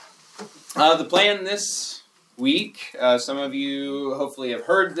The plan this week, some of you hopefully have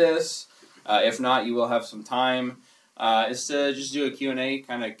heard this. If not, you will have some time. Is to just do a Q&A,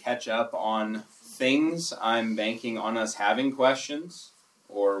 kind of catch up on things. I'm banking on us having questions,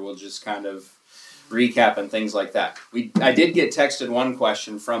 or we'll just kind of recap and things like that. I did get texted one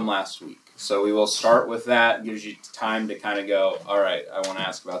question from last week, so we will start with that. It gives you time to kind of go, all right, I want to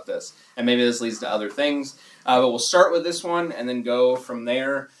ask about this. And maybe this leads to other things. But we'll start with this one and then go from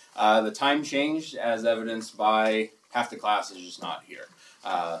there. The time changed as evidenced by half the class is just not here.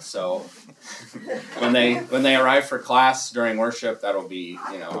 So when they arrive for class during worship, that'll be,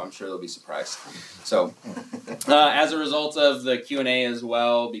 I'm sure they'll be surprised. So as a result of the Q&A as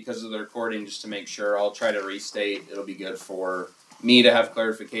well, because of the recording, just to make sure, I'll try to restate. It'll be good for me to have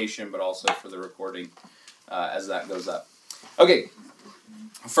clarification, but also for the recording as that goes up. Okay,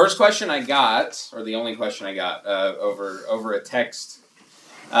 first question I got, or the only question I got over a text,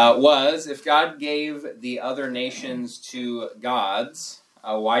 was, if God gave the other nations to gods,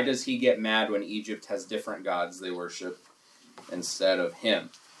 why does he get mad when Egypt has different gods they worship instead of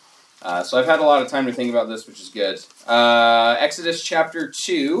him? So I've had a lot of time to think about this, which is good. Exodus chapter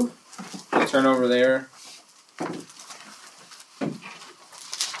 2. We'll turn over there.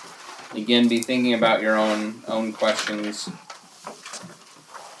 Again, be thinking about your own questions.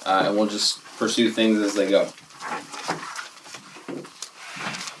 And we'll just pursue things as they go.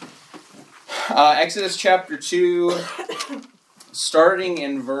 Exodus chapter 2, starting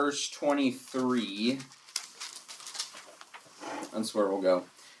in verse 23. That's where we'll go.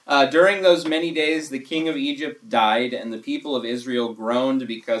 During those many days, the king of Egypt died, and the people of Israel groaned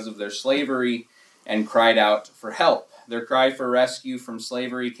because of their slavery and cried out for help. Their cry for rescue from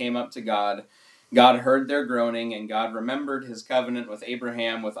slavery came up to God. God heard their groaning, and God remembered his covenant with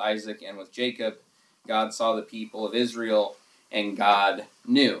Abraham, with Isaac, and with Jacob. God saw the people of Israel, and God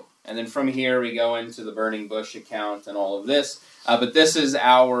knew. And then from here we go into the burning bush account and all of this. But this is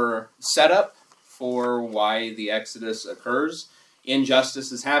our setup for why the Exodus occurs.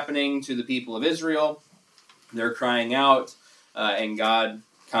 Injustice is happening to the people of Israel. They're crying out, and God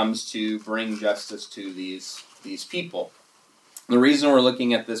comes to bring justice to these people. The reason we're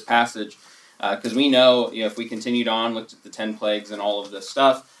looking at this passage, because we know, if we continued on, looked at the 10 plagues and all of this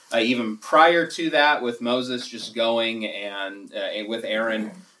stuff, even prior to that, with Moses just going and with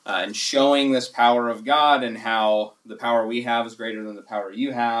Aaron, and showing this power of God and how the power we have is greater than the power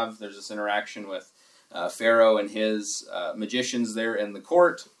you have. There's this interaction with Pharaoh and his magicians there in the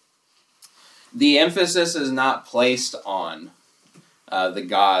court. The emphasis is not placed on the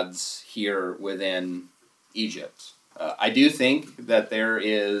gods here within Egypt. I do think that there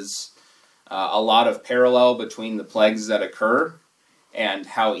is a lot of parallel between the plagues that occur and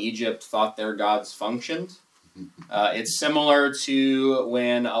how Egypt thought their gods functioned. It's similar to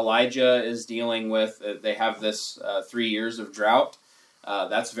when Elijah is dealing with, they have this 3 years of drought.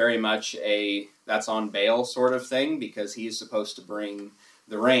 That's very much that's on Baal sort of thing, because he's supposed to bring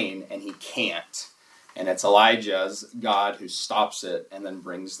the rain and he can't. And it's Elijah's God who stops it and then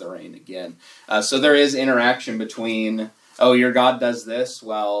brings the rain again. So there is interaction between, your God does this?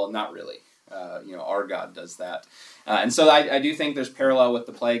 Well, not really. Our God does that. And so I do think there's parallel with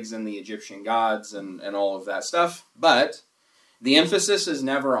the plagues and the Egyptian gods and all of that stuff. But the emphasis is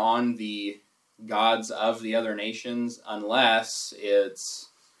never on the gods of the other nations unless it's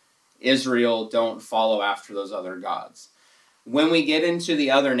Israel don't follow after those other gods. When we get into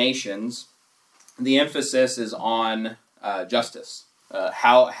the other nations, the emphasis is on justice,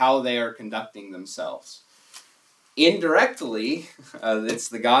 how they are conducting themselves. Indirectly, it's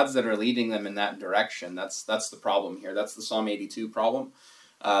the gods that are leading them in that direction. That's the problem here. That's the Psalm 82 problem,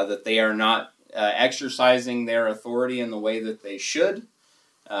 that they are not exercising their authority in the way that they should.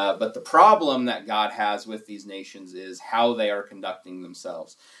 But the problem that God has with these nations is how they are conducting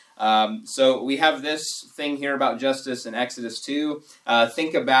themselves. So we have this thing here about justice in Exodus 2.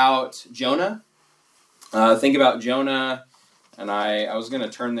 Think about Jonah. And I was going to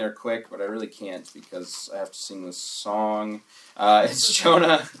turn there quick, but I really can't because I have to sing this song. It's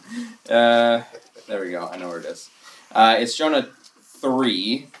Jonah. There we go. I know where it is. It's Jonah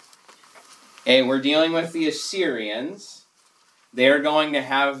 3. And we're dealing with the Assyrians. They're going to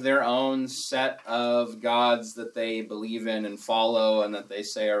have their own set of gods that they believe in and follow and that they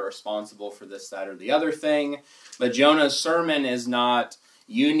say are responsible for this, that, or the other thing. But Jonah's sermon is not,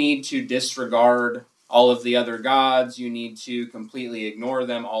 you need to disregard all of the other gods, you need to completely ignore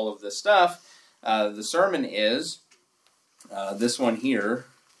them, all of this stuff. The sermon is, this one here,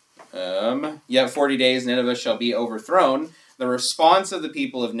 yet 40 days Nineveh shall be overthrown. The response of the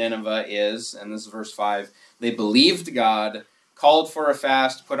people of Nineveh is, and this is verse 5, they believed God, called for a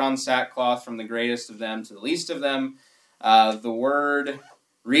fast, put on sackcloth from the greatest of them to the least of them. The word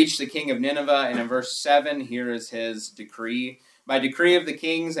reached the king of Nineveh, and in verse 7, here is his decree. By decree of the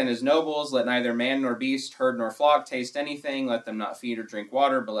kings and his nobles, let neither man nor beast, herd nor flock taste anything. Let them not feed or drink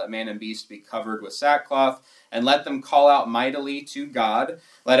water, but let man and beast be covered with sackcloth. And let them call out mightily to God.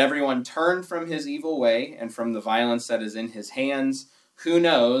 Let everyone turn from his evil way and from the violence that is in his hands. Who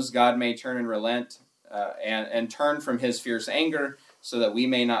knows, God may turn and relent and turn from his fierce anger so that we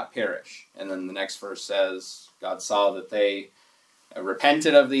may not perish. And then the next verse says, God saw that they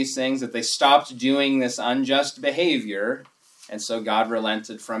repented of these things, that they stopped doing this unjust behavior, and so God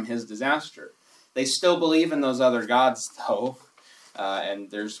relented from his disaster. They still believe in those other gods, though.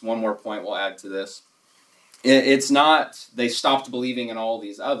 And there's one more point we'll add to this. It's not they stopped believing in all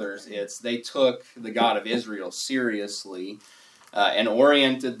these others. It's they took the God of Israel seriously and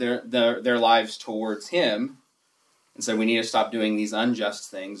oriented their lives towards him and said, we need to stop doing these unjust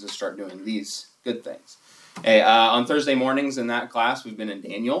things and start doing these good things. Hey, on Thursday mornings in that class, we've been in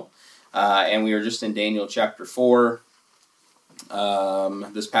Daniel. And we were just in Daniel chapter 4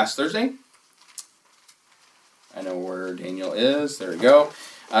 this past Thursday. I know where Daniel is. There we go.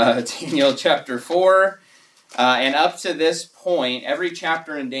 Daniel chapter 4. And up to this point, every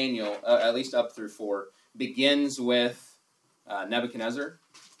chapter in Daniel, at least up through 4, begins with Nebuchadnezzar.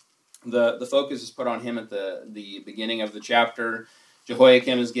 The focus is put on him at the beginning of the chapter.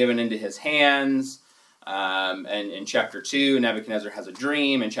 Jehoiakim is given into his hands. And in chapter 2, Nebuchadnezzar has a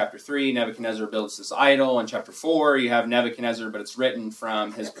dream. In chapter 3, Nebuchadnezzar builds this idol. In chapter 4, you have Nebuchadnezzar, but it's written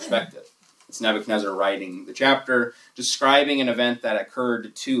from his perspective. It's Nebuchadnezzar writing the chapter, describing an event that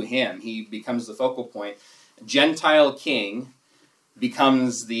occurred to him. He becomes the focal point. Gentile king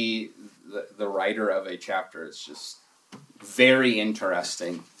becomes the writer of a chapter. It's just very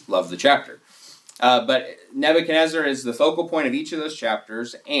interesting. Love the chapter. But Nebuchadnezzar is the focal point of each of those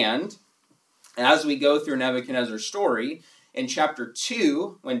chapters, and as we go through Nebuchadnezzar's story, in chapter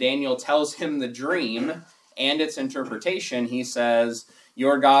 2, when Daniel tells him the dream and its interpretation, he says,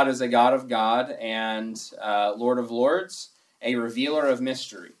 your God is a God of God and Lord of Lords, a revealer of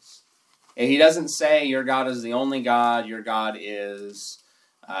mysteries. And he doesn't say your God is the only God, your God is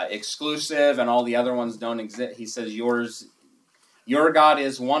exclusive, and all the other ones don't exist. He says your God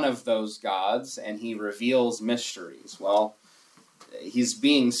is one of those gods, and he reveals mysteries. Well, he's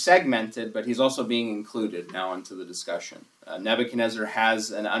being segmented, but he's also being included now into the discussion. Nebuchadnezzar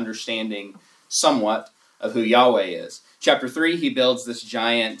has an understanding somewhat of who Yahweh is. Chapter 3, he builds this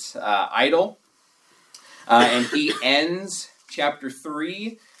giant idol, and he ends chapter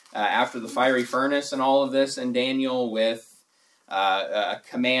 3 after the fiery furnace and all of this in Daniel with a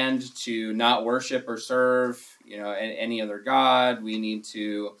command to not worship or serve any other god. We need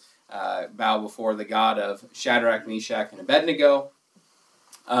to bow before the God of Shadrach, Meshach, and Abednego.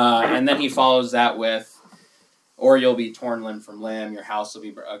 And then he follows that with, or you'll be torn limb from limb, your house will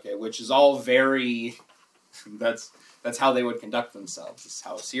be... Okay, which is all very... That's how they would conduct themselves. This is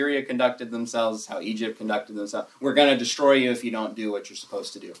how Assyria conducted themselves. This is how Egypt conducted themselves. We're going to destroy you if you don't do what you're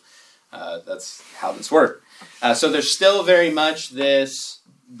supposed to do. That's how this worked. So there's still very much this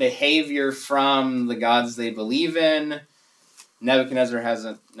behavior from the gods they believe in. Nebuchadnezzar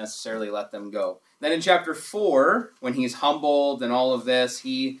hasn't necessarily let them go. Then in chapter 4, when he's humbled and all of this,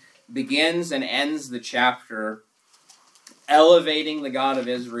 he begins and ends the chapter elevating the God of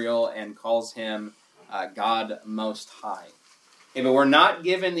Israel and calls him God Most High. Okay, but we're not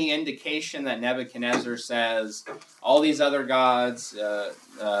given the indication that Nebuchadnezzar says all these other gods,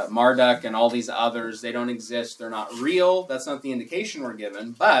 Marduk and all these others, they don't exist, they're not real. That's not the indication we're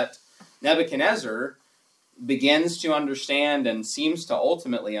given. But Nebuchadnezzar begins to understand and seems to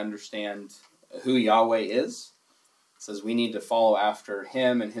ultimately understand who Yahweh is. It says we need to follow after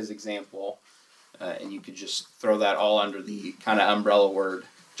him and his example. And you could just throw that all under the kind of umbrella word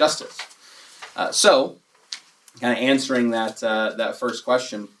justice. So, kind of answering that first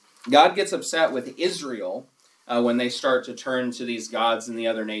question, God gets upset with Israel when they start to turn to these gods in the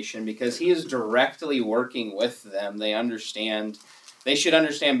other nation because he is directly working with them. They should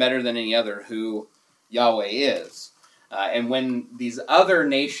understand better than any other who Yahweh is. And when these other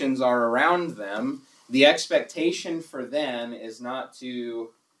nations are around them, the expectation for them is not to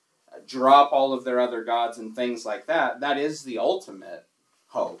drop all of their other gods and things like that. That is the ultimate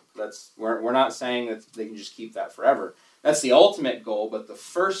hope. We're not saying that they can just keep that forever. That's the ultimate goal, but the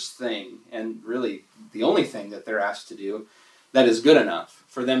first thing, and really the only thing that they're asked to do that is good enough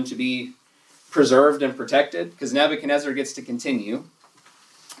for them to be preserved and protected, because Nebuchadnezzar gets to continue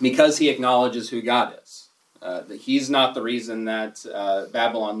because he acknowledges who God is. That he's not the reason that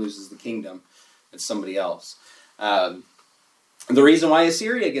Babylon loses the kingdom. It's somebody else. The reason why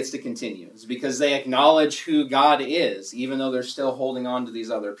Assyria gets to continue is because they acknowledge who God is, even though they're still holding on to these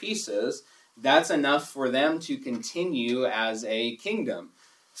other pieces. That's enough for them to continue as a kingdom.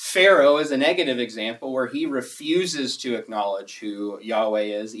 Pharaoh is a negative example where he refuses to acknowledge who Yahweh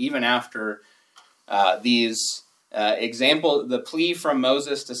is, even after the plea from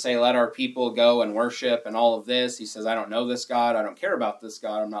Moses to say, let our people go and worship and all of this. He says, I don't know this God. I don't care about this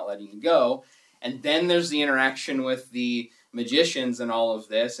God. I'm not letting you go. And then there's the interaction with the magicians and all of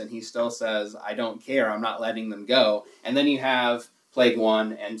this, and he still says, I don't care, I'm not letting them go. And then you have plague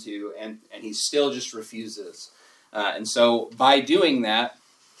 1 and 2, and he still just refuses. And so by doing that,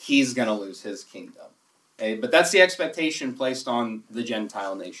 he's going to lose his kingdom. Okay? But that's the expectation placed on the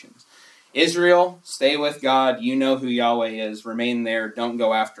Gentile nations. Israel, stay with God, you know who Yahweh is, remain there, don't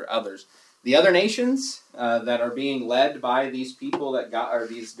go after others. The other nations that are being led by these people that God, or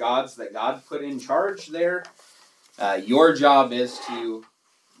these gods that God put in charge there, your job is to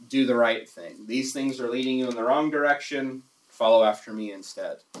do the right thing. These things are leading you in the wrong direction. Follow after me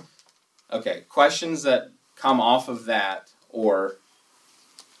instead. Okay, questions that come off of that or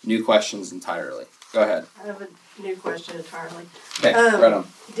new questions entirely? Go ahead. I have a new question entirely. Okay, right on.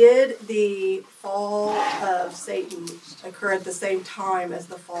 Did the fall of Satan occur at the same time as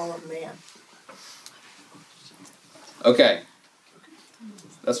the fall of man? Okay.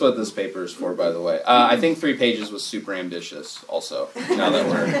 That's what this paper is for, by the way. I think 3 pages was super ambitious, also, now that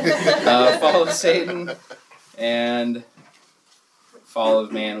we're... fall of Satan and fall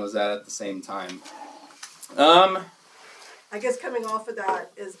of man was that at the same time. I guess coming off of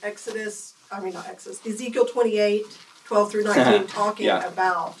that is Ezekiel 28, 12 through 19, talking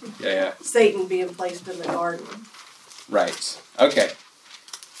about Satan being placed in the garden. Right. Okay.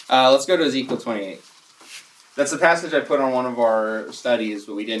 Let's go to Ezekiel 28. That's the passage I put on one of our studies,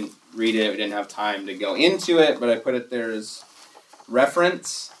 but we didn't read it. We didn't have time to go into it, but I put it there as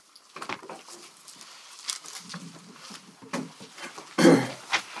reference.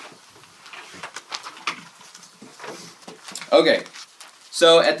 Okay.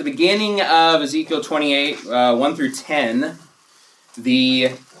 So at the beginning of Ezekiel 28, 1 through 10,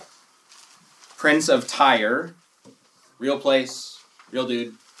 the prince of Tyre, real place, real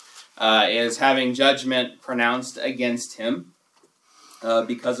dude, is having judgment pronounced against him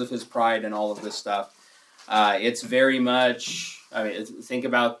because of his pride and all of this stuff. It's very much, think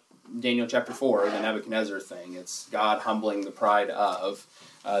about Daniel chapter 4, the Nebuchadnezzar thing. It's God humbling the pride of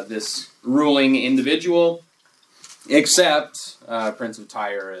this ruling individual, except Prince of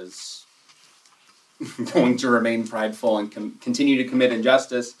Tyre is going to remain prideful and continue to commit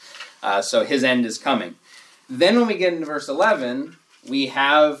injustice, so his end is coming. Then when we get into verse 11... we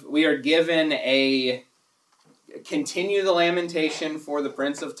are given a continue the lamentation for the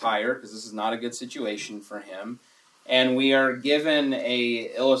Prince of Tyre, because this is not a good situation for him, and we are given a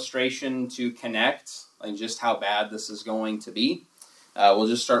illustration to connect, like just how bad this is going to be. We'll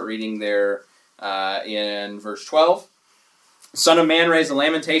just start reading there in verse 12. Son of man, raise a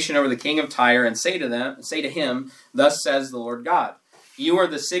lamentation over the king of Tyre, and say to him, thus says the Lord God, you are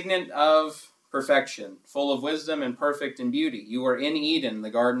the signet of perfection, full of wisdom and perfect in beauty. You are in Eden, the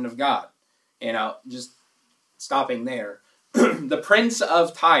garden of God. Just stopping there. The Prince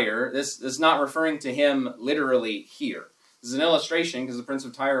of Tyre, this is not referring to him literally here. This is an illustration because the Prince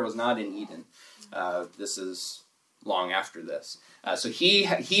of Tyre was not in Eden. This is long after this. So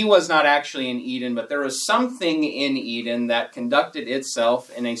he was not actually in Eden, but there was something in Eden that conducted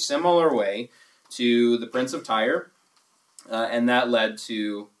itself in a similar way to the Prince of Tyre, and that led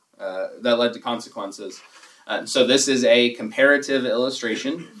to consequences. So this is a comparative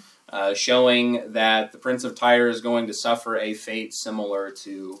illustration showing that the Prince of Tyre is going to suffer a fate similar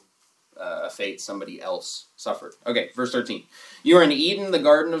to a fate somebody else suffered. Okay, verse 13. You are in Eden, the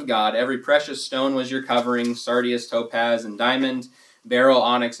garden of God. Every precious stone was your covering, sardius, topaz, and diamond, beryl,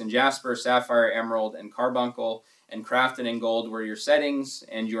 onyx, and jasper, sapphire, emerald, and carbuncle, and crafted in gold were your settings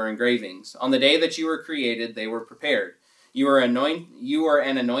and your engravings. On the day that you were created, they were prepared. You are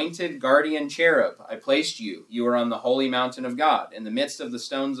an anointed guardian cherub. I placed you. You are on the holy mountain of God. In the midst of the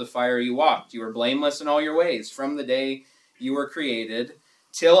stones of fire you walked. You were blameless in all your ways from the day you were created,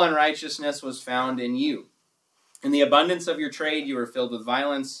 till unrighteousness was found in you. In the abundance of your trade you were filled with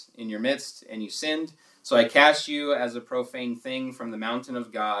violence in your midst, and you sinned. So I cast you as a profane thing from the mountain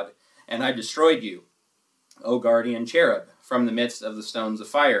of God, and I destroyed you, O guardian cherub, from the midst of the stones of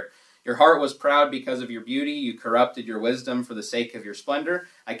fire. Your heart was proud because of your beauty. You corrupted your wisdom for the sake of your splendor.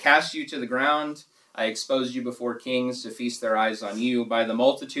 I cast you to the ground. I exposed you before kings to feast their eyes on you. By the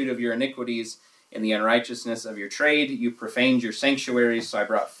multitude of your iniquities and the unrighteousness of your trade, you profaned your sanctuaries, so I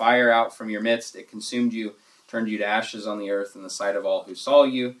brought fire out from your midst. It consumed you turned you to ashes on the earth in the sight of all who saw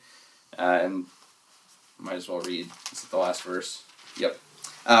you. And might as well read. Is it the last verse? Yep.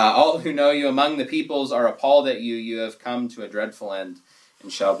 All who know you among the peoples are appalled at you. You have come to a dreadful end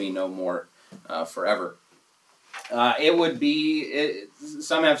and shall be no more forever. Some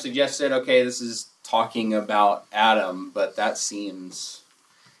have suggested, okay, this is talking about Adam, but that seems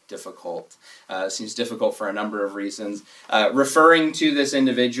difficult. It seems difficult for a number of reasons. Referring to this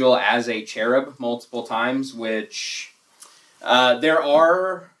individual as a cherub multiple times, which there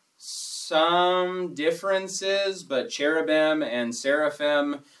are some differences, but cherubim and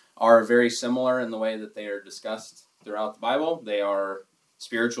seraphim are very similar in the way that they are discussed throughout the Bible. They are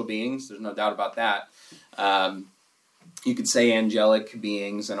spiritual beings, there's no doubt about that. You could say angelic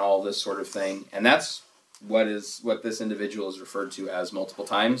beings and all this sort of thing, and that's what this individual is referred to as multiple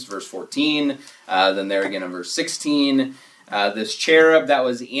times. Verse 14, then there again in verse 16, this cherub that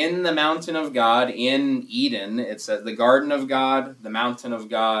was in the mountain of God in Eden. It says the garden of God, the mountain of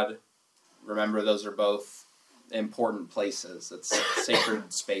God. Remember, those are both important places. It's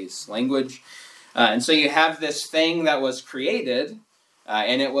sacred space language. And so you have this thing that was created,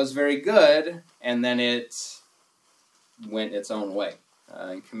 and it was very good, and then it went its own way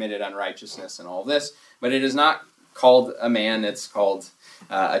and committed unrighteousness and all this. But it is not called a man, it's called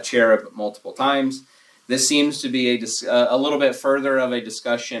a cherub multiple times. This seems to be a little bit further of a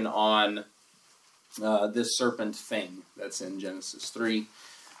discussion on this serpent thing that's in Genesis 3.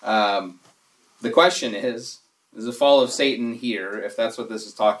 The question is the fall of Satan here, if that's what this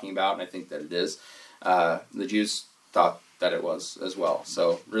is talking about, and I think that it is. The Jews thought that it was as well.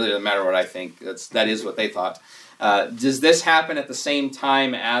 So really doesn't matter what I think, that is what they thought. Does this happen at the same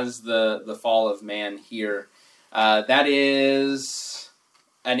time as the fall of man here? That is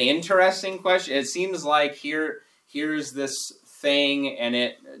an interesting question. It seems like here's this thing,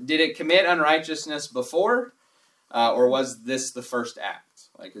 and did it commit unrighteousness before, or was this the first act?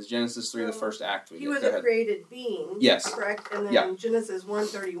 Like, is Genesis 3 the first act? He was a created being, yes, correct? And then Genesis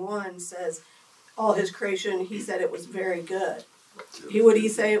 1:31 says, all his creation, he said it was very good. Would he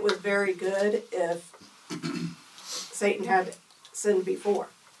say it was very good if Satan had sinned before?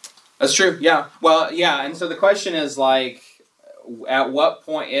 That's true, yeah. Well, yeah, and so the question is, like, at what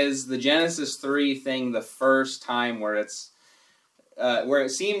point is the Genesis 3 thing the first time where it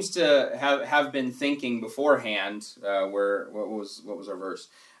seems to have been thinking beforehand, what was our verse?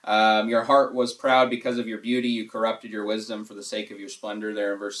 Your heart was proud because of your beauty, you corrupted your wisdom for the sake of your splendor,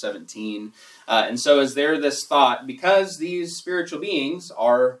 there in verse 17. And so is there this thought, because these spiritual beings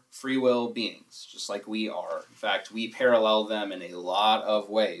are free will beings, just like we are. In fact, we parallel them in a lot of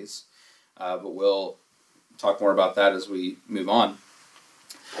ways, but we'll talk more about that as we move on.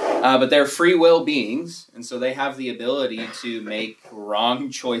 But they're free will beings, and so they have the ability to make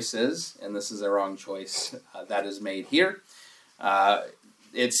wrong choices, and this is a wrong choice that is made here.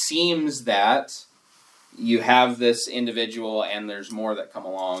 It seems that you have this individual, and there's more that come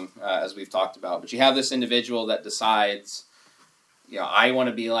along, as we've talked about, but you have this individual that decides, I want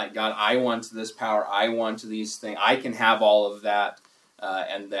to be like God, I want this power, I want these things, I can have all of that,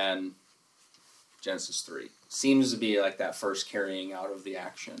 and then Genesis 3 seems to be like that first carrying out of the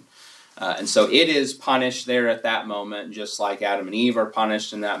action. And so it is punished there at that moment, just like Adam and Eve are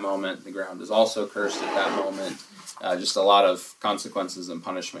punished in that moment. The ground is also cursed at that moment. Just a lot of consequences and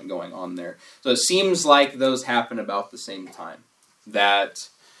punishment going on there. So it seems like those happen about the same time. That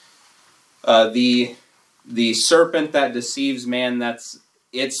the serpent that deceives man, that's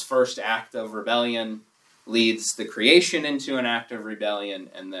its first act of rebellion, leads the creation into an act of rebellion,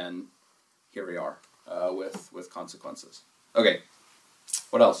 and then here we are with consequences. Okay,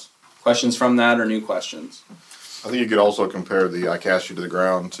 what else? Questions from that or new questions? I think you could also compare the I cast you to the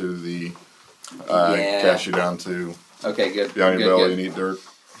ground to the cast you down to down your belly and eat dirt.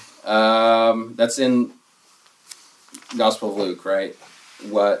 That's in Gospel of Luke, right?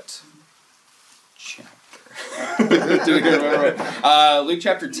 What chapter? Do we remember? Luke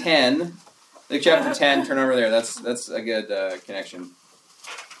chapter 10. Luke chapter 10, turn over there. That's a good connection.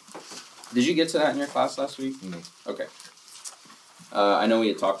 Did you get to that in your class last week? No. Okay. I know we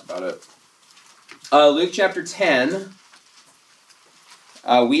had talked about it. Luke chapter 10.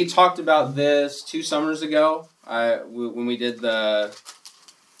 We talked about this 2 summers ago when we did the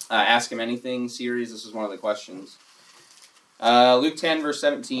Ask Him Anything series. This was one of the questions. Luke 10, verse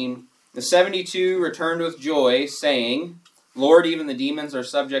 17. The 72 returned with joy, saying, Lord, even the demons are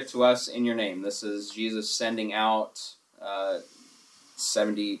subject to us in your name. This is Jesus sending out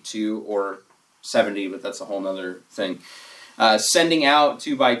 72 or 70, but that's a whole other thing. Sending out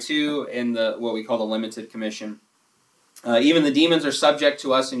 2 by 2 in what we call the limited commission. Even the demons are subject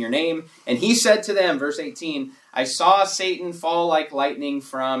to us in your name. And he said to them, verse 18, I saw Satan fall like lightning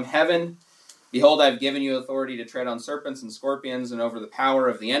from heaven. Behold, I have given you authority to tread on serpents and scorpions and over the power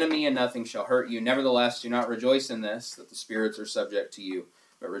of the enemy, and nothing shall hurt you. Nevertheless, do not rejoice in this, that the spirits are subject to you,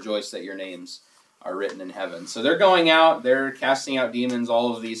 but rejoice that your names are written in heaven. So they're going out, they're casting out demons,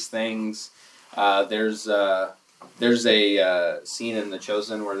 all of these things. There's a scene in The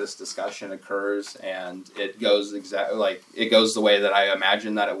Chosen where this discussion occurs, and it goes the way that I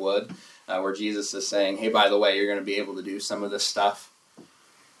imagine that it would, where Jesus is saying, hey, by the way, you're going to be able to do some of this stuff.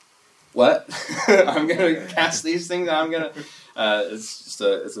 What? I'm going to cast these things. It's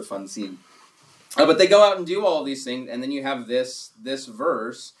a fun scene. But they go out and do all these things, and then you have this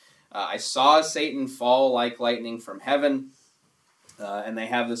verse. I saw Satan fall like lightning from heaven, and they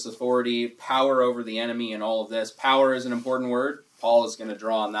have this authority, power over the enemy, and all of this. Power is an important word. Paul is going to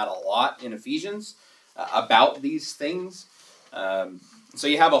draw on that a lot in Ephesians about these things. So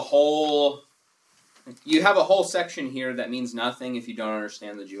you have a whole section here that means nothing if you don't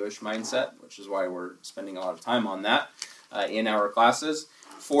understand the Jewish mindset, which is why we're spending a lot of time on that in our classes.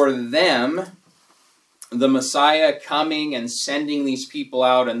 For them, the Messiah coming and sending these people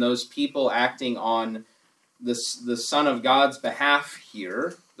out, and those people acting on the Son of God's behalf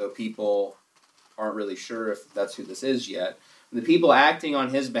here, though people aren't really sure if that's who this is yet, the people acting on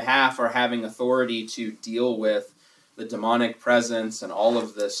his behalf are having authority to deal with the demonic presence and all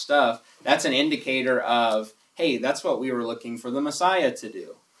of this stuff. That's an indicator of, hey, that's what we were looking for the Messiah to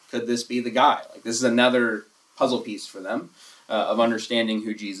do. Could this be the guy? Like, this is another puzzle piece for them of understanding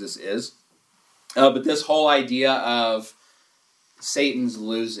who Jesus is. But this whole idea of Satan's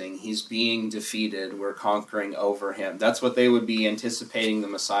losing, he's being defeated, we're conquering over him. That's what they would be anticipating the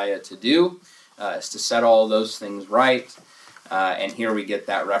Messiah to do, is to set all those things right. And here we get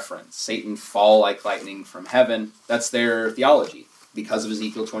that reference. Satan fall like lightning from heaven. That's their theology because of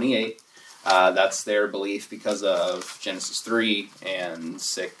Ezekiel 28. That's their belief because of Genesis 3 and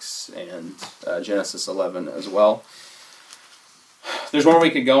 6 and Genesis 11 as well. There's more we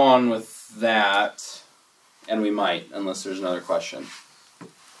could go on with that, and we might, unless there's another question.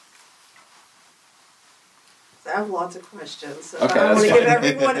 I have lots of questions, so okay, I want to give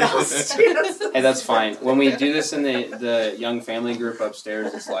everyone else chances. Hey, that's fine. When we do this in the young family group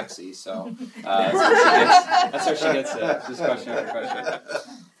upstairs, it's Lexi, so that's where she gets it. Just question after question.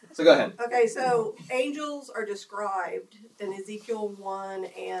 So go ahead. Okay, so angels are described in Ezekiel 1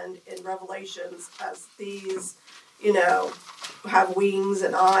 and in Revelations as these, have wings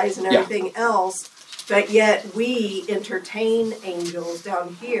and eyes and everything else, but yet we entertain angels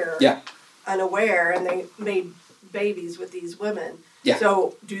down here. Yeah. Unaware, and they made babies with these women. Yeah.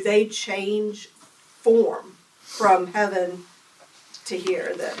 So do they change form from heaven to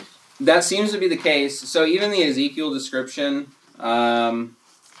here then? That seems to be the case. So even the Ezekiel description, Ezekiel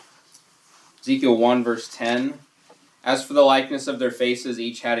 1 verse 10, as for the likeness of their faces,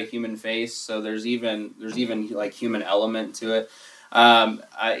 each had a human face. So there's even like human element to it.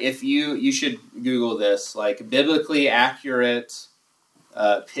 If you should Google this, like biblically accurate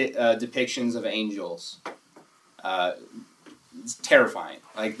depictions of angels. It's terrifying.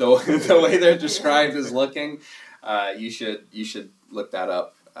 Like the way they're described as looking. You should look that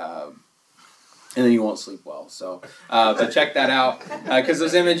up, and then you won't sleep well. So, but check that out because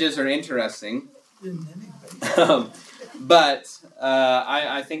those images are interesting. But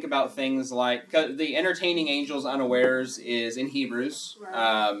I think about things like the entertaining angels unawares is in Hebrews.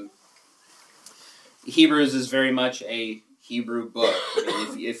 Right. Hebrews is very much a Hebrew book.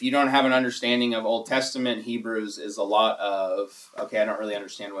 I mean, if you don't have an understanding of Old Testament, Hebrews is a lot of, I don't really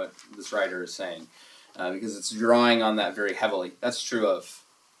understand what this writer is saying, because it's drawing on that very heavily. That's true of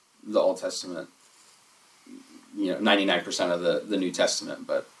the Old Testament, 99% of the New Testament,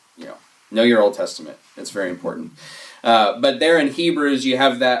 but, know your Old Testament. It's very important. But there in Hebrews, you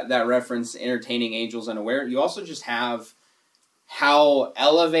have that reference, entertaining angels unaware. You also just have how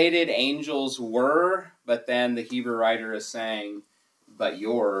elevated angels were, but then the Hebrew writer is saying, but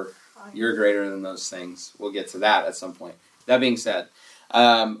you're greater than those things. We'll get to that at some point. That being said,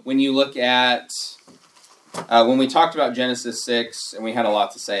 when you look at, when we talked about Genesis 6, and we had a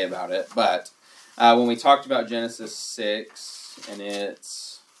lot to say about it, but when we talked about Genesis 6, and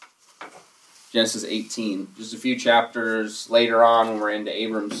it's Genesis 18, just a few chapters later on when we're into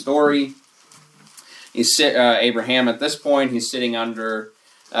Abram's story, Abraham at this point, he's sitting under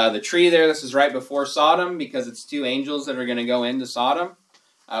the tree there. This is right before Sodom because it's two angels that are going to go into Sodom.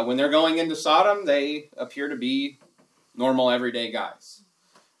 When they're going into Sodom, they appear to be normal, everyday guys.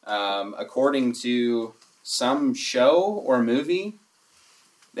 According to some show or movie,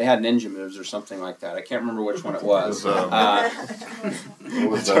 They had ninja moves or something like that. I can't remember which one it was. That's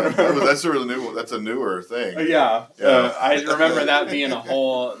a really new one. That's a newer thing. Yeah. I remember that being a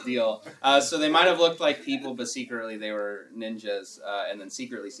whole deal. So they might have looked like people, but secretly they were ninjas, and then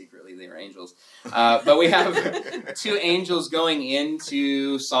secretly they were angels. But we have two angels going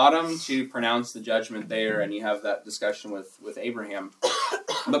into Sodom to pronounce the judgment there, and you have that discussion with Abraham.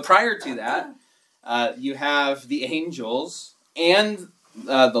 But prior to that, you have the angels and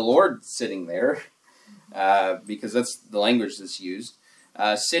the Lord sitting there, because that's the language that's used,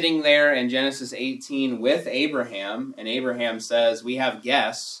 sitting there in Genesis 18 with Abraham, and Abraham says, we have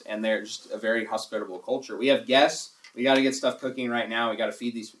guests, and they're just a very hospitable culture. We have guests, we got to get stuff cooking right now, we got to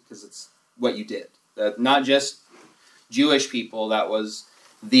feed these, because it's what you did. Not just Jewish people, that was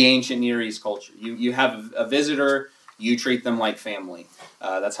the ancient Near East culture. You have a visitor, you treat them like family.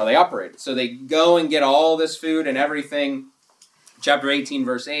 That's how they operated. So they go and get all this food and everything. Chapter 18,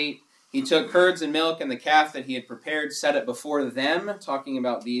 verse 8, he took curds and milk and the calf that he had prepared, set it before them, talking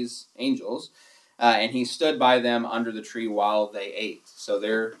about these angels, and he stood by them under the tree while they ate. So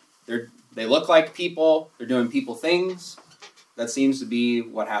they look like people, they're doing people things. That seems to be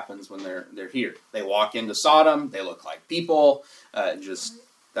what happens when they're here. They walk into Sodom, they look like people, that's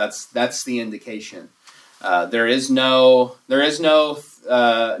the indication. There is nothing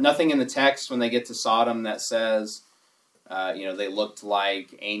in the text when they get to Sodom that says, they looked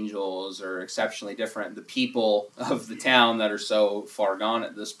like angels or exceptionally different. The people of the town that are so far gone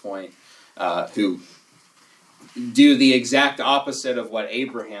at this point, who do the exact opposite of what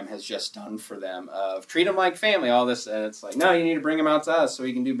Abraham has just done for them, of treat them like family, all this, and it's like, no, you need to bring them out to us so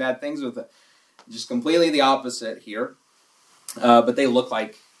we can do bad things with it. Just completely the opposite here. But they look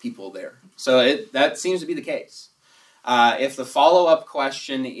like people there. So that seems to be the case. If the follow-up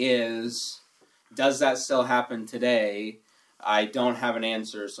question is, does that still happen today? I don't have an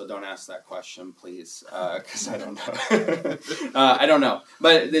answer, so don't ask that question, please, because I don't know. I don't know.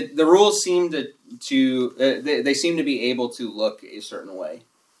 But the rules seem they seem to be able to look a certain way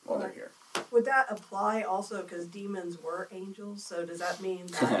while they're here. Would that apply also because demons were angels? So does that mean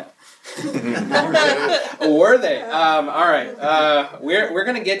that? Were they? All right. We're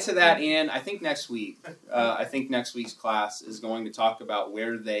going to get to that I think next week. I think next week's class is going to talk about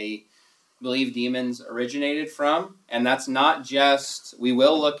where they believe demons originated from, and that's not just. We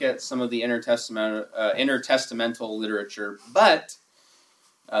will look at some of the intertestamental literature, but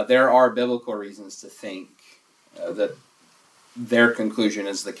there are biblical reasons to think that their conclusion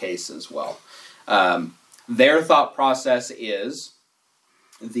is the case as well. Their thought process is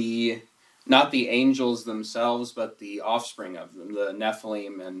not the angels themselves, but the offspring of them, the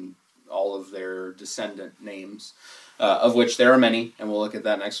Nephilim and all of their descendant names, of which there are many, and we'll look at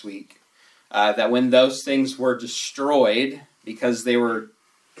that next week. That when those things were destroyed, because they're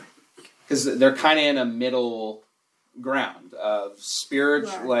kind of in a middle ground of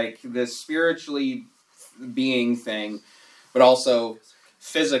spiritual, like this spiritually being thing, but also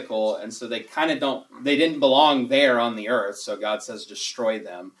physical, and so they didn't belong there on the earth, so God says destroy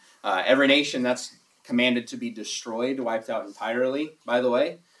them. Every nation that's commanded to be destroyed, wiped out entirely, by the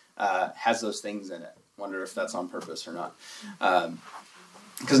way, has those things in it. Wonder if that's on purpose or not.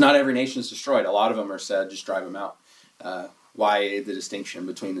 Because not every nation is destroyed. A lot of them are said, just drive them out. Why the distinction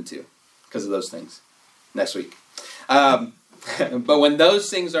between the two? Because of those things. Next week. But when those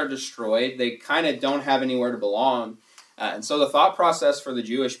things are destroyed, they kind of don't have anywhere to belong. And so the thought process for the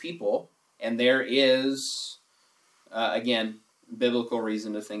Jewish people, and there is, again, biblical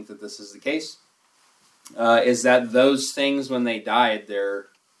reason to think that this is the case, is that those things, when they died, their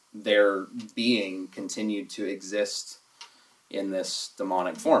being continued to exist in this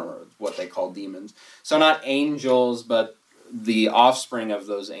demonic form, or what they call demons. So not angels, but the offspring of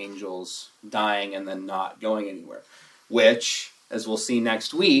those angels dying and then not going anywhere. Which, as we'll see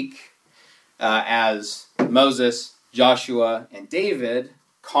next week, as Moses, Joshua, and David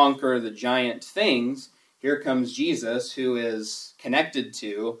conquer the giant things, here comes Jesus, who is connected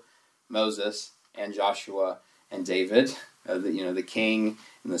to Moses and Joshua and David, the king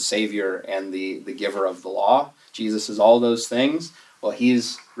and the savior and the giver of the law. Jesus is all those things. Well,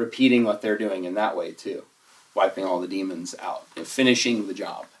 he's repeating what they're doing in that way too, wiping all the demons out and finishing the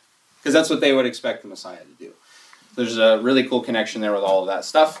job, because that's what they would expect the Messiah to do. There's a really cool connection there with all of that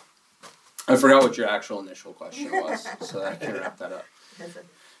stuff. I forgot what your actual initial question was, so I can wrap that up.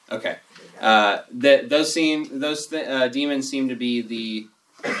 Okay. Those demons seem to be the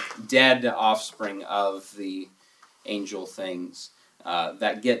dead offspring of the angel things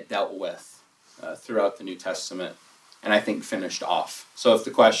that get dealt with throughout the New Testament, and I think finished off. So if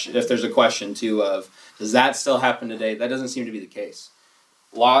there's a question too of, does that still happen today? That doesn't seem to be the case.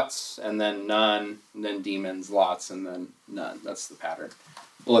 lots, and then none, and then demons, lots, and then none. That's the pattern.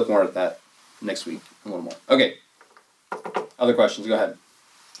 We'll look more at that next week, a little more. Okay. Other questions? Go ahead.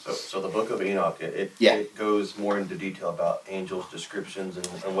 So the book of Enoch, it goes more into detail about angels' descriptions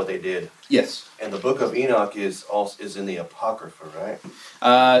and what they did. Yes. And the book of Enoch is in the Apocrypha, right?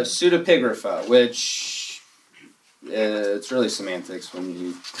 Pseudepigrapha, which it's really semantics when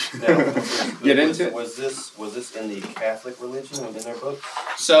you get into it. Was this in the Catholic religion in their book?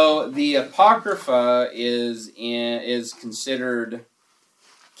 So the Apocrypha is considered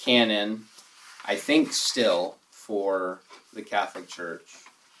canon, I think, still for the Catholic Church.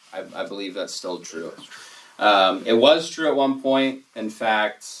 I believe that's still true. It was true at one point. In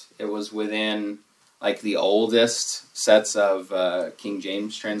fact, it was within like the oldest sets of King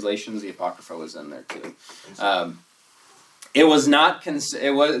James translations. The Apocrypha was in there too. It was not.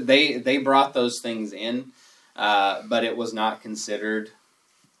 They brought those things in, but it was not considered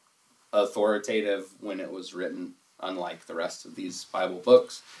authoritative when it was written. Unlike the rest of these Bible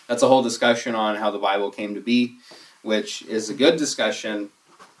books, that's a whole discussion on how the Bible came to be, which is a good discussion.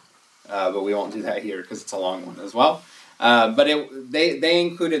 But we won't do that here because it's a long one as well. But they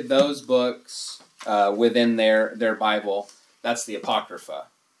included those books within their Bible. That's the Apocrypha,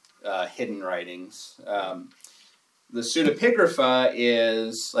 hidden writings. The pseudepigrapha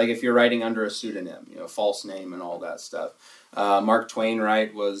is like if you're writing under a pseudonym, false name and all that stuff. Mark Twain,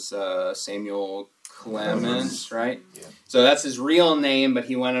 right, was Samuel Clemens, right? Yeah. So that's his real name, but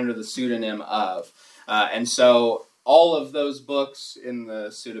he went under the pseudonym of. And so all of those books in the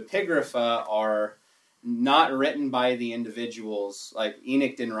pseudepigrapha are not written by the individuals. Like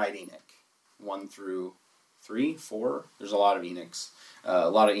Enoch didn't write Enoch. 1 through 3, 4. There's a lot of Enochs. A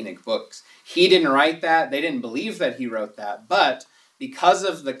lot of Enoch books. He didn't write that. They didn't believe that he wrote that. But because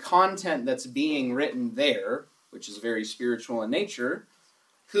of the content that's being written there, which is very spiritual in nature,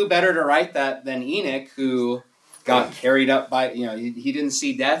 who better to write that than Enoch, who got carried up by, he didn't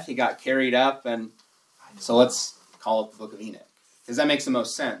see death, he got carried up, and so let's call it the Book of Enoch. Because that makes the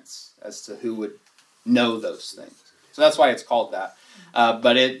most sense as to who would know those things. So that's why it's called that.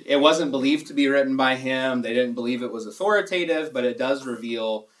 But it wasn't believed to be written by him. They didn't believe it was authoritative, but it does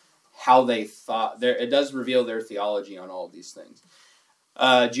reveal how they thought. It does reveal their theology on all of these things.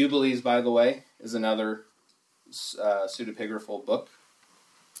 Jubilees, by the way, is another pseudepigraphal book.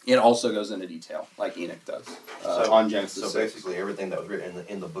 It also goes into detail, like Enoch does, on Genesis 6. So basically everything that was written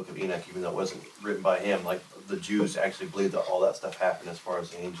in the book of Enoch, even though it wasn't written by him, like the Jews actually believed that all that stuff happened as far as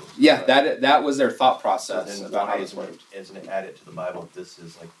the angels. Yeah, right? that was their thought process about how this worked. Isn't it added to the Bible if this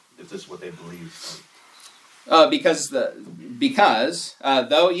is what they believe? Because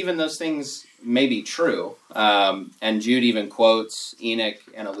though even those things may be true, and Jude even quotes Enoch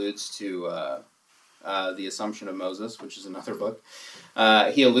and alludes to the Assumption of Moses, which is another book.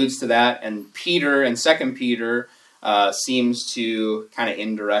 He alludes to that, and Peter in 2 Peter seems to kind of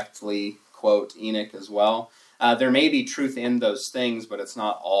indirectly quote Enoch as well. There may be truth in those things, but it's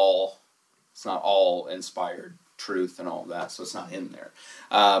not all inspired truth and all that, so it's not in there.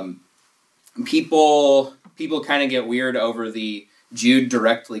 People kind of get weird over the Jude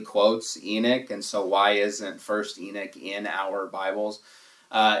directly quotes Enoch, and so why isn't 1 Enoch in our Bibles?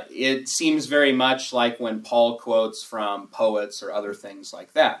 It seems very much like when Paul quotes from poets or other things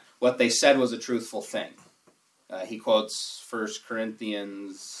like that. What they said was a truthful thing. He quotes 1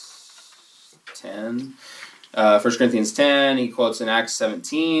 Corinthians 10. 1 Corinthians 10, he quotes in Acts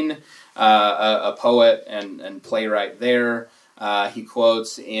 17, a poet and playwright there. He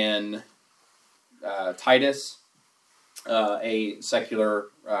quotes in Titus, a secular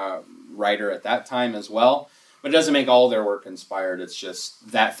writer at that time as well. But it doesn't make all their work inspired. It's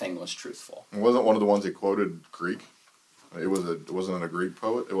just that thing was truthful. And wasn't one of the ones he quoted Greek? It wasn't a Greek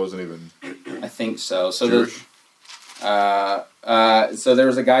poet. It wasn't even. I think so. So Jewish. So there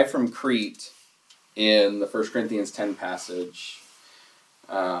was a guy from Crete in the 1 Corinthians 10 passage.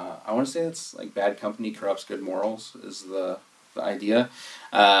 I want to say it's like bad company corrupts good morals is the idea.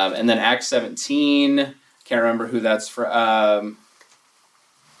 And then Acts 17. Can't remember who that's from.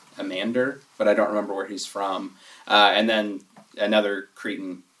 Amander, but I don't remember where he's from. And then another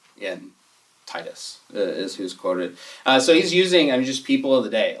Cretan in Titus is who's quoted. So he's using, just people of the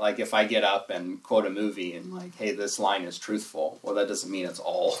day. Like if I get up and quote a movie and like, hey, this line is truthful. Well, that doesn't mean it's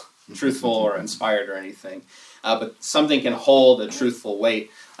all truthful or inspired or anything. But something can hold a truthful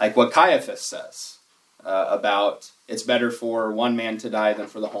weight. Like what Caiaphas says about it's better for one man to die than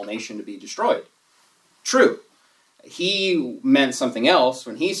for the whole nation to be destroyed. True. He meant something else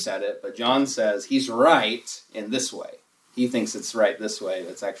when he said it, but John says he's right in this way. He thinks it's right this way, but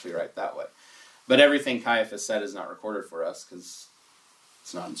it's actually right that way. But everything Caiaphas said is not recorded for us because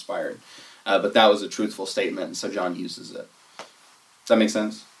It's not inspired. But that was a truthful statement, and so John uses it. Does that make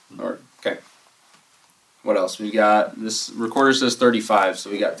sense? Or okay. What else? We got, this recorder says 35,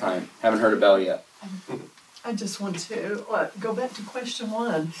 so we got time. Haven't heard a bell yet. I just want to go back to question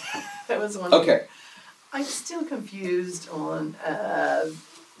 1. That was one. Okay. I'm still confused on,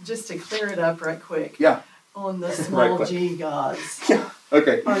 just to clear it up right quick. Yeah. On the small Right g gods. Yeah.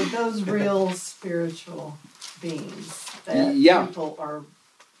 Okay. Are those real spiritual beings that Yeah. people are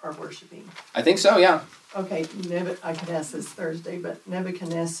worshiping? I think so, yeah. Okay, I could ask this Thursday, but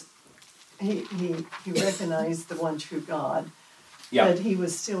Nebuchadnezzar, he recognized the one true God, Yeah. but he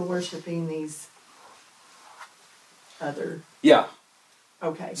was still worshiping these other. Yeah.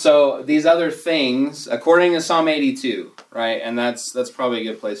 Okay. So these other things, according to Psalm 82, right, and that's probably a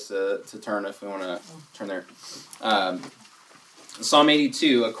good place to turn if we want to turn there. Psalm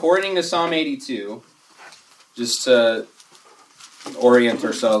 82, according to Psalm 82, just to orient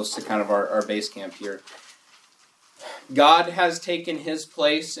ourselves to kind of our base camp here, God has taken his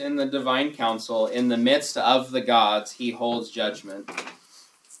place in the divine council. In the midst of the gods, he holds judgment.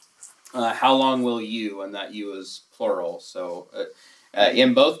 How long will you? And that you is plural. So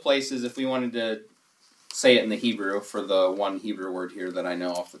in both places, if we wanted to say it in the Hebrew, for the one Hebrew word here that I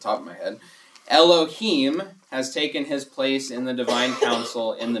know off the top of my head, Elohim has taken his place in the divine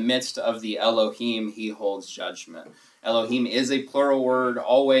council. In the midst of the Elohim, he holds judgment. Elohim is a plural word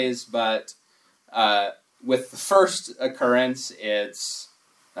always, but with the first occurrence, it's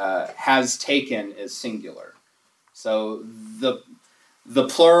has taken is singular. So the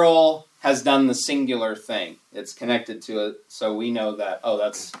plural has done the singular thing. It's connected to it, so we know that,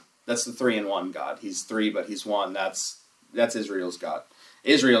 that's the 3-in-1 God. He's 3, but he's 1. That's Israel's God.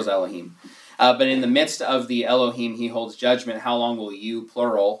 Israel's Elohim. But in the midst of the Elohim, he holds judgment. How long will you,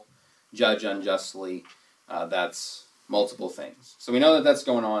 plural, judge unjustly? That's multiple things. So we know that that's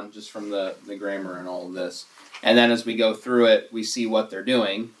going on just from the grammar and all of this. And then as we go through it, we see what they're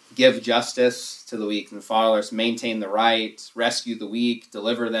doing. Give justice to the weak and fatherless, maintain the right, rescue the weak,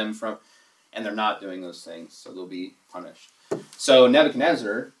 deliver them from... And they're not doing those things, so they'll be punished. So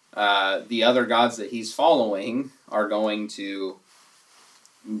Nebuchadnezzar, the other gods that he's following are going to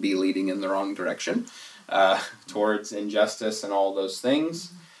be leading in the wrong direction towards injustice and all those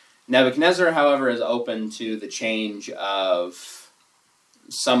things. Nebuchadnezzar, however, is open to the change of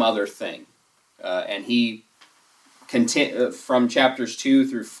some other thing. And he, from chapters 2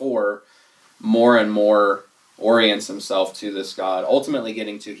 through 4, more and more orients himself to this God, ultimately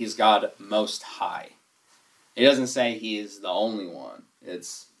getting to he's God most high. He doesn't say he is the only one.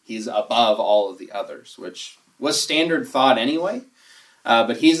 It's he's above all of the others, which was standard thought anyway.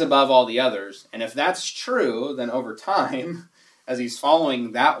 But he's above all the others. And if that's true, then over time, as he's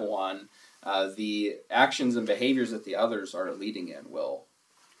following that one, the actions and behaviors that the others are leading in will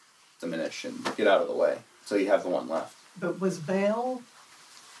diminish and get out of the way. So you have the one left. But was Baal...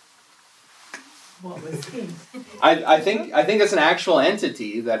 What was he? I think it's an actual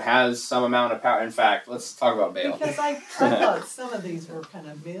entity that has some amount of power. In fact, let's talk about Baal. Because I thought some of these were kind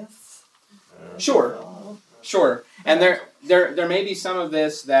of myths. Sure. And there may be some of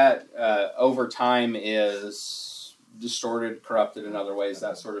this that over time is distorted, corrupted in other ways,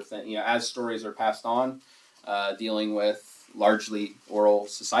 that sort of thing. You know, as stories are passed on, dealing with largely oral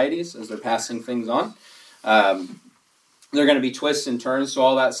societies as they're passing things on. There are going to be twists and turns to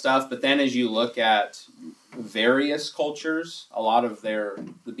all that stuff, but then as you look at various cultures, a lot of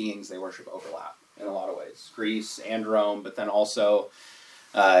the beings they worship overlap in a lot of ways. Greece and Rome, but then also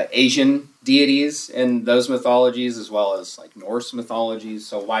Asian deities in those mythologies, as well as like Norse mythologies.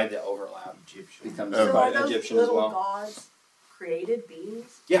 So why the overlap becomes So are those Egyptian as little well. gods created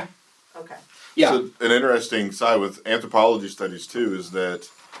beings? Yeah. Okay. Yeah. So an interesting side with anthropology studies too is that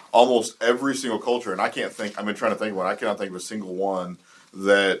almost every single culture, and I've been trying to think of one, I cannot think of a single one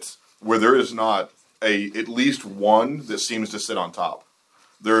where there is not at least one that seems to sit on top.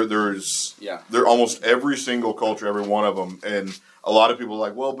 There's almost every single culture, every one of them, and a lot of people are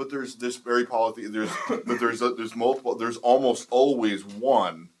like, well, but there's this very polytheistic, there's multiple, there's almost always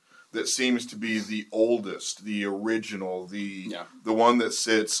one that seems to be the oldest, the original, the one that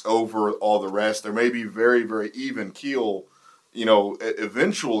sits over all the rest. There may be very, very even keel,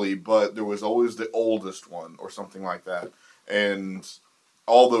 eventually, but there was always the oldest one or something like that. And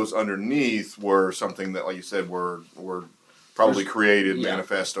all those underneath were something that, like you said, were probably created,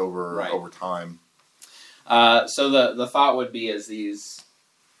 manifest over time. So the thought would be is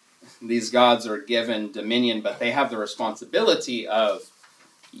these gods are given dominion, but they have the responsibility of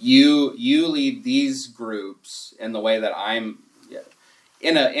you lead these groups in the way that I'm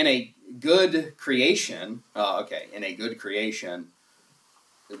in a good creation. In a good creation,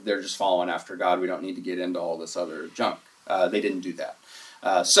 they're just following after God. We don't need to get into all this other junk. They didn't do that.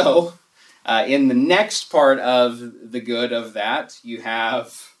 So in the next part of the good of that, you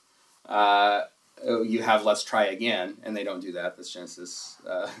have let's try again, and they don't do that. That's Genesis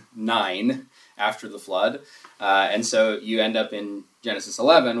 9 after the flood. And so you end up in Genesis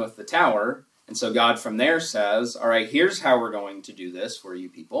 11 with the tower. And so God from there says, all right, here's how we're going to do this for you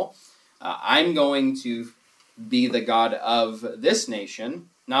people. I'm going to be the God of this nation,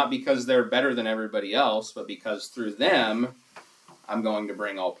 not because they're better than everybody else, but because through them, I'm going to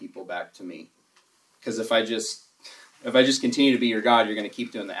bring all people back to me. Because if I just continue to be your God, you're going to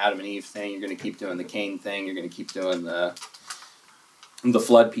keep doing the Adam and Eve thing, you're going to keep doing the Cain thing, you're going to keep doing the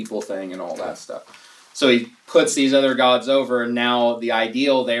flood people thing and all that stuff. So he puts these other gods over, and now the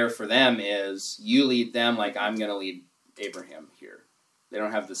ideal there for them is you lead them like I'm going to lead Abraham here. They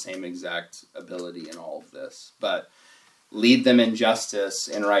don't have the same exact ability in all of this, but lead them in justice,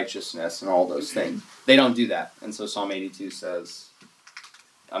 in righteousness, and all those things. They don't do that, and so Psalm 82 says,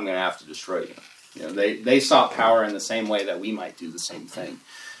 I'm going to have to destroy you. You know, they sought power in the same way that we might do the same thing.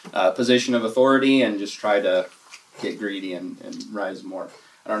 Position of authority and just try to get greedy and rise more.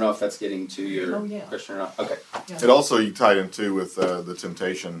 I don't know if that's getting to your question or not. Okay. Yeah. It also, you tied into with the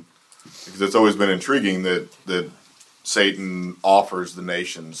temptation, because it's always been intriguing that Satan offers the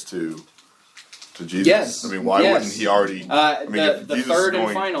nations to Jesus. Yes. I mean, why wouldn't he already? The third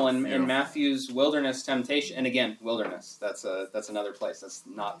and final in Matthew's wilderness temptation, and again, wilderness. That's another place. That's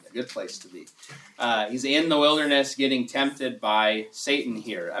not a good place to be. He's in the wilderness getting tempted by Satan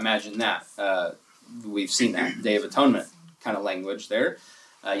here. Imagine that. We've seen that Day of Atonement kind of language there.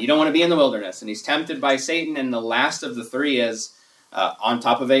 You don't want to be in the wilderness, and he's tempted by Satan. And the last of the three is on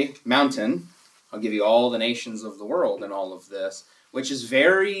top of a mountain. I'll give you all the nations of the world and all of this, which is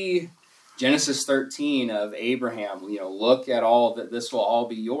very Genesis 13 of Abraham. You know, look at all that, this will all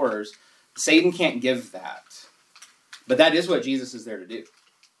be yours. Satan can't give that. But that is what Jesus is there to do.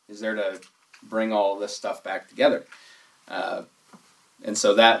 He's there to bring all this stuff back together. And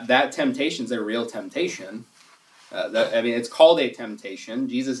so that temptation is a real temptation. It's called a temptation.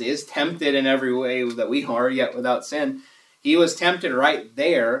 Jesus is tempted in every way that we are, yet without sin. He was tempted right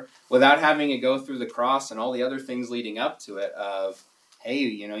there without having to go through the cross and all the other things leading up to it of, hey,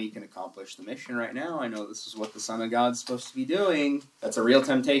 you know, you can accomplish the mission right now. I know this is what the Son of God's supposed to be doing. That's a real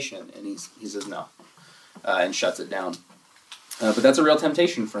temptation. And he says no and shuts it down. But that's a real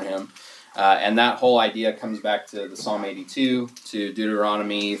temptation for him. And that whole idea comes back to the Psalm 82, to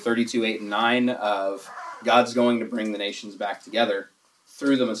Deuteronomy 32, 8, and 9 of God's going to bring the nations back together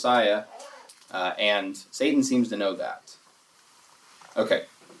through the Messiah. And Satan seems to know that. Okay.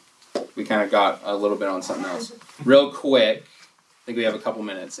 We kind of got a little bit on something else. Real quick. I think we have a couple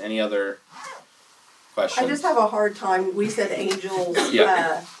minutes. Any other questions? I just have a hard time. We said angels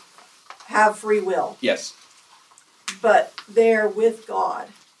have free will. Yes. But they're with God.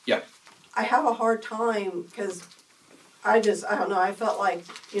 Yeah. I have a hard time because I don't know. I felt like,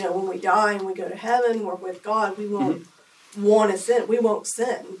 you know, when we die and we go to heaven, we're with God. We won't want to sin. We won't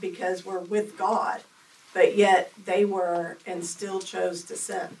sin because we're with God. But yet they were and still chose to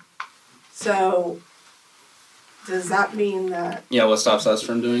sin. So does that mean that? Yeah, what stops us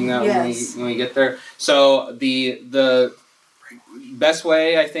from doing that when we get there? So the best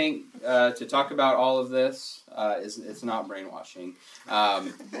way, I think, to talk about all of this is it's not brainwashing.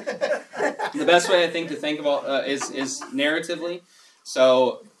 The best way I think to think about is narratively.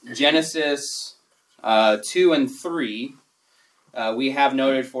 So Genesis 2 and 3, we have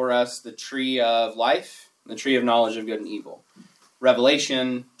noted for us the tree of life, the tree of knowledge of good and evil.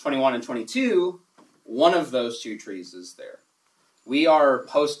 Revelation 21 and 22, one of those two trees is there. We are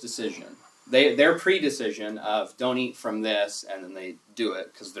post-decision. They're pre-decision of don't eat from this, and then they do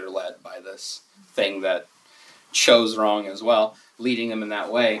it because they're led by this thing that chose wrong as well, leading them in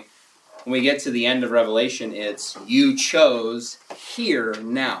that way. When we get to the end of Revelation, it's you chose here,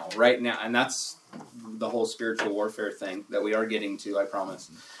 now, right now. And that's the whole spiritual warfare thing that we are getting to, I promise.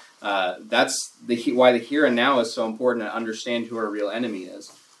 That's why the here and now is so important to understand who our real enemy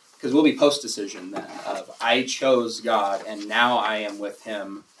is. Because we'll be post-decision then of I chose God, and now I am with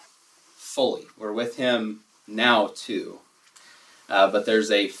him fully. We're with him now too. But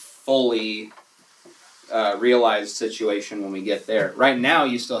there's a fully realized situation when we get there. Right now,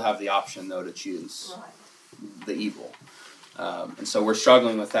 you still have the option, though, to choose the evil. And so we're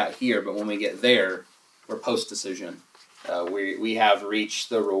struggling with that here, but when we get there, we're post-decision. We have reached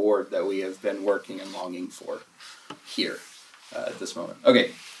the reward that we have been working and longing for here at this moment.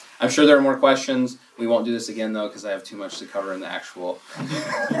 Okay, I'm sure there are more questions. We won't do this again, though, because I have too much to cover in the actual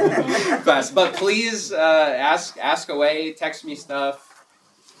class. But please ask away, text me stuff.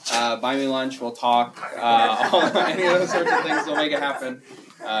 buy me lunch, we'll talk, any of those sorts of things will make it happen.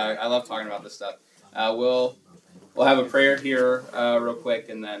 I love talking about this stuff. We'll have a prayer here real quick,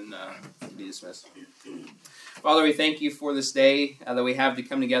 and then be dismissed. Father, we thank you for this day that we have to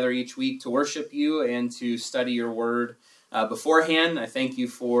come together each week to worship you and to study your word beforehand. I thank you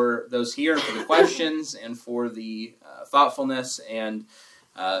for those here and for the questions and for the thoughtfulness and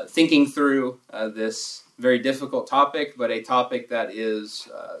thinking through this very difficult topic, but a topic that is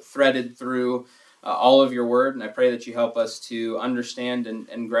threaded through all of your word. And I pray that you help us to understand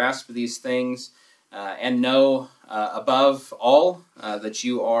and grasp these things and know above all that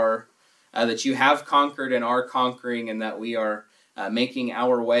you are that you have conquered and are conquering, and that we are making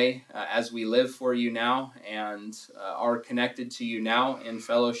our way as we live for you now and are connected to you now in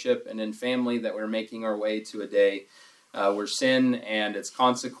fellowship and in family, that we're making our way to a day where sin and its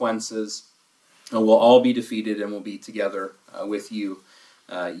consequences will all be defeated and we'll be together with you.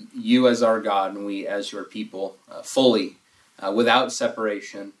 You as our God and we as your people, fully, without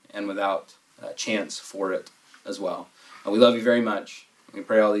separation and without chance for it as well. We love you very much. We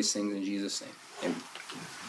pray all these things in Jesus' name. Amen.